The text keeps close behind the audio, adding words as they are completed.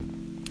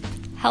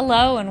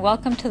Hello and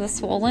welcome to the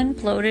Swollen,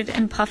 Bloated,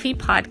 and Puffy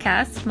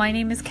podcast. My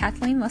name is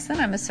Kathleen Lisson.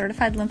 I'm a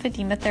certified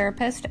lymphedema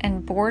therapist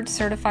and board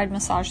certified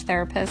massage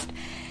therapist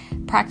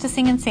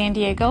practicing in San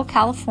Diego,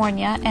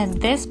 California. And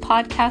this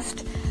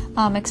podcast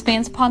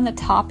expands upon the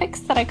topics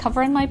that I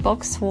cover in my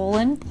book,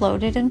 Swollen,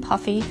 Bloated, and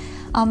Puffy.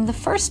 The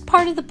first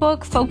part of the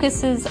book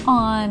focuses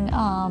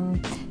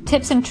on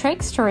tips and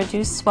tricks to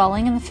reduce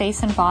swelling in the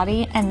face and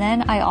body. And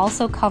then I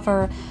also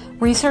cover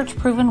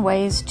research-proven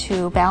ways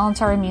to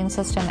balance our immune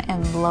system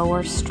and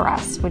lower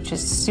stress, which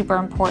is super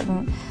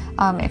important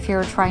if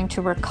you're trying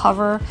to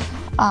recover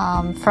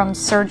from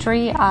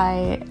surgery.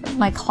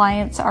 My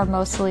clients are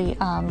mostly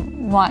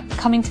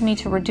coming to me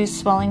to reduce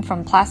swelling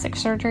from plastic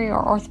surgery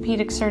or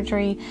orthopedic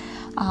surgery,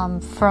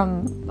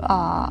 from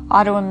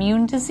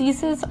autoimmune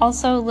diseases.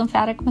 Also,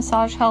 lymphatic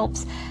massage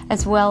helps,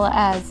 as well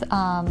as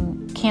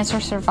cancer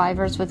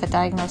survivors with a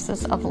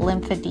diagnosis of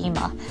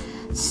lymphedema.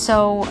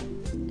 So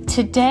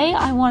today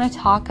I want to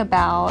talk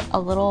about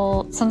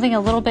something a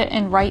little bit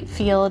in right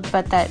field,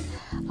 but that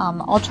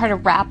I'll try to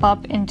wrap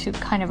up into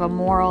kind of a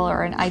moral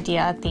or an idea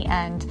at the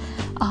end.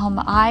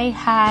 I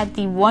had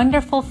the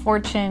wonderful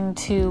fortune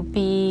to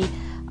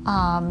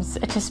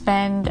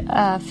spend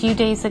a few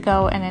days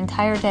ago an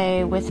entire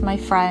day with my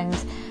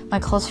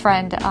close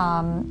friend,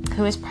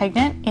 who is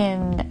pregnant,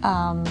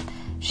 and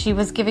she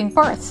was giving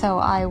birth. So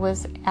I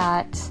was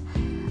at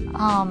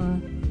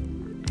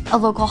a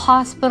local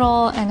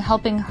hospital and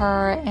helping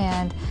her,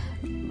 and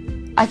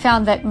I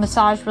found that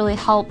massage really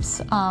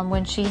helps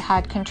when she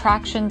had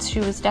contractions. She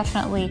was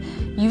definitely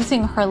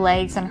using her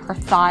legs and her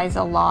thighs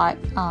a lot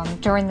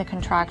during the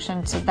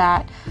contraction, so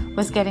that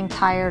was getting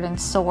tired and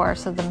sore.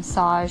 So the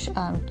massage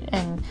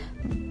and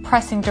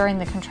pressing during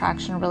the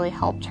contraction really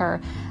helped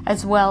her,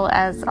 as well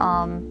as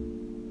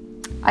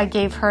I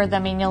gave her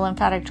the menial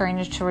lymphatic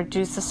drainage to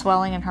reduce the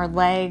swelling in her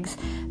legs,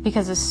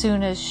 because as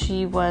soon as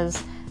she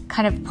was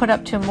kind of put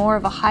up to more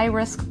of a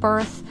high-risk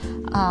birth,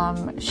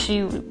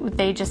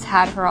 they just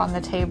had her on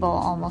the table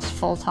almost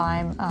full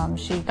time.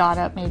 She got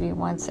up maybe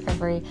once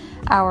every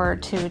hour or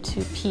two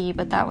to pee,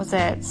 but that was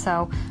it.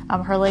 So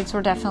her legs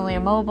were definitely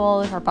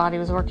immobile. Her body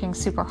was working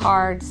super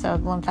hard. So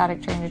the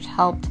lymphatic drainage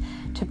helped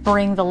to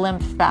bring the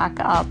lymph back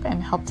up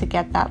and help to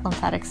get that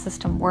lymphatic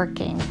system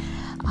working.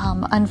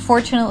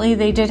 Unfortunately,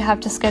 they did have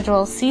to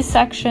schedule a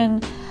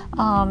C-section.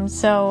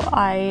 So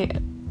I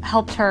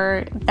helped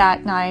her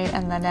that night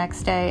and the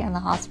next day in the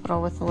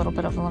hospital with a little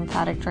bit of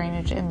lymphatic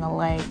drainage in the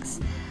legs.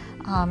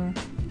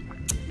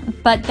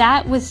 But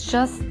that was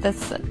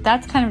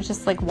that's kind of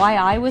just like why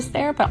I was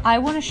there. But I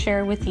want to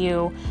share with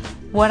you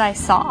what I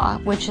saw,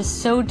 which is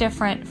so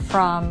different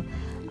from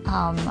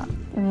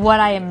what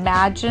I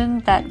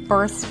imagined that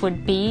births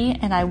would be.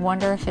 And I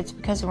wonder if it's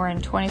because we're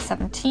in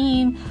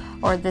 2017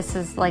 or this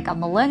is like a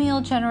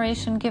millennial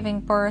generation giving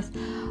birth.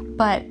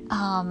 But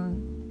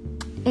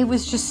it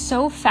was just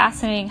so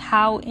fascinating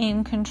how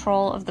in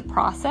control of the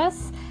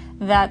process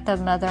that the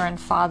mother and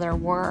father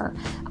were.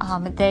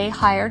 They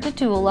hired a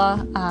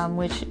doula,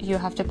 which you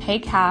have to pay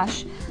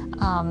cash,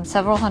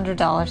 several hundred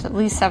dollars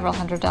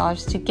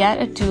to get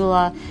a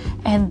doula.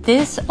 And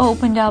this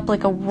opened up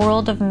like a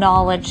world of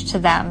knowledge to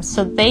them.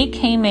 So they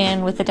came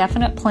in with a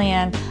definite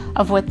plan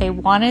of what they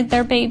wanted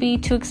their baby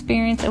to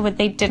experience and what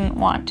they didn't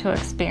want to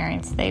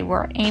experience. They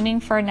were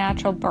aiming for a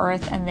natural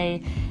birth, and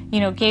they,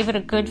 gave it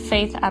a good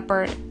faith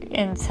effort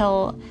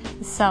until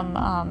some,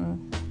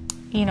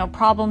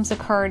 problems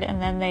occurred,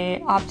 and then they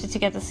opted to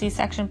get the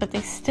C-section, but they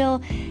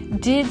still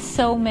did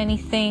so many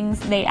things.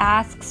 They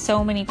asked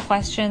so many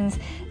questions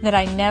that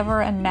I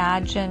never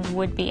imagined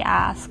would be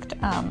asked.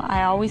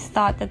 I always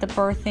thought that the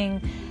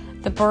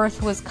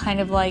birth was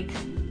kind of like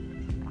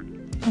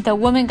the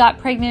woman got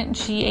pregnant and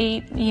she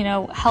ate,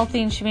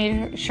 healthy, and she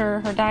made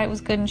sure her diet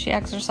was good and she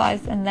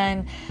exercised. And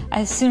then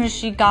as soon as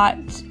she got,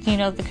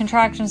 the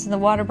contractions and the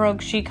water broke,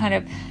 she kind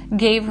of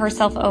gave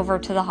herself over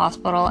to the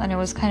hospital, and it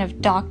was kind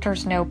of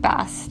doctors know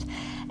best.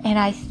 And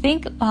I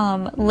think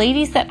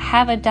ladies that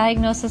have a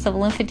diagnosis of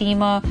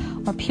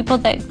lymphedema, or people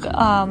that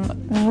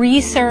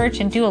research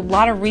and do a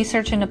lot of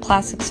research into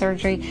plastic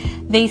surgery,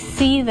 they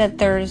see that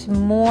there's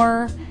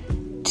more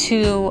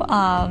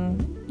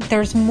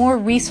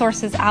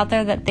resources out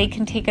there that they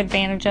can take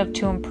advantage of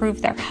to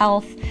improve their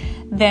health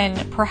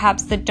than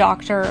perhaps the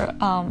doctor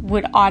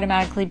would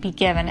automatically be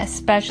given,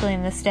 especially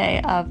in this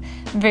day of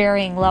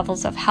varying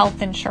levels of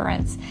health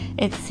insurance.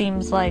 It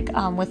seems like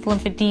with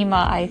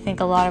lymphedema, I think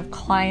a lot of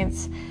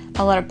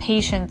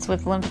patients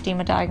with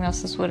lymphedema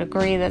diagnosis would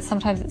agree that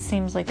sometimes it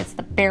seems like it's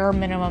the bare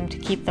minimum to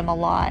keep them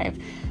alive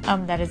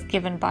that is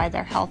given by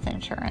their health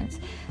insurance.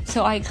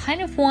 So I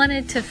kind of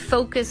wanted to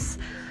focus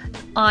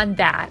on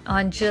that,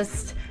 on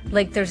just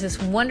like there's this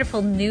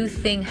wonderful new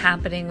thing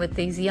happening with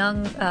these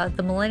young,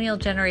 the millennial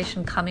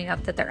generation coming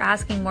up, that they're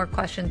asking more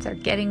questions, they're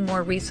getting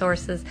more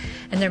resources,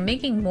 and they're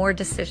making more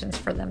decisions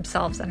for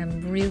themselves. And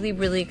I'm really,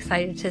 really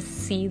excited to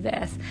see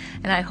this.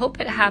 And I hope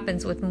it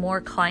happens with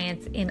more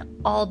clients in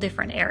all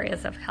different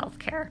areas of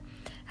healthcare.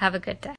 Have a good day.